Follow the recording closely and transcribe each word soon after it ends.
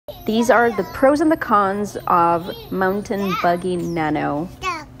These are the pros and the cons of Mountain Buggy Nano.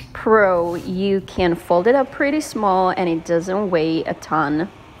 Pro, you can fold it up pretty small and it doesn't weigh a ton.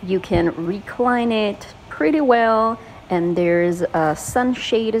 You can recline it pretty well, and there's a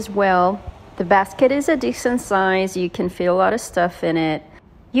sunshade as well. The basket is a decent size. You can fit a lot of stuff in it.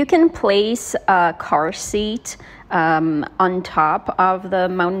 You can place a car seat on top of the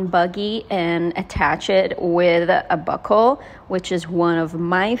mountain buggy and attach it with a buckle, which is one of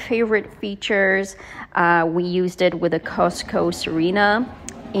my favorite features. We used it with a Costco Serena,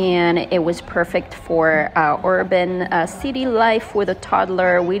 and it was perfect for urban city life with a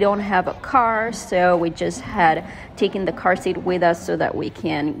toddler. We don't have a car, so we just had taken the car seat with us so that we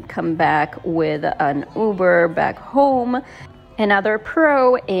can come back with an Uber back home. Another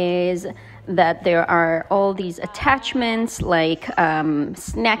pro is that there are all these attachments like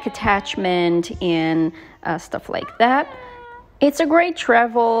snack attachment and stuff like that. It's a great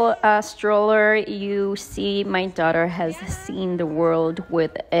travel stroller. You see, my daughter has seen the world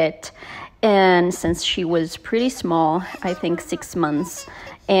with it, and since she was pretty small, I think 6 months.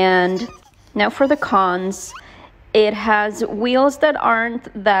 And now for the cons. It has wheels that aren't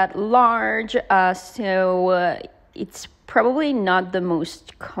that large, so it's probably not the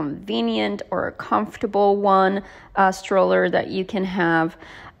most convenient or comfortable stroller that you can have.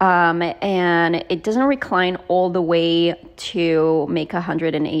 And it doesn't recline all the way to make a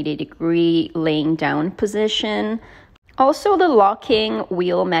 180-degree laying down position. Also, the locking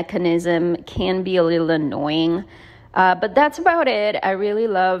wheel mechanism can be a little annoying. But that's about it. I really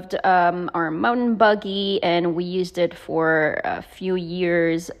loved our mountain buggy, and we used it for a few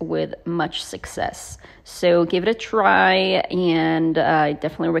years with much success. So give it a try, and I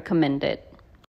definitely recommend it.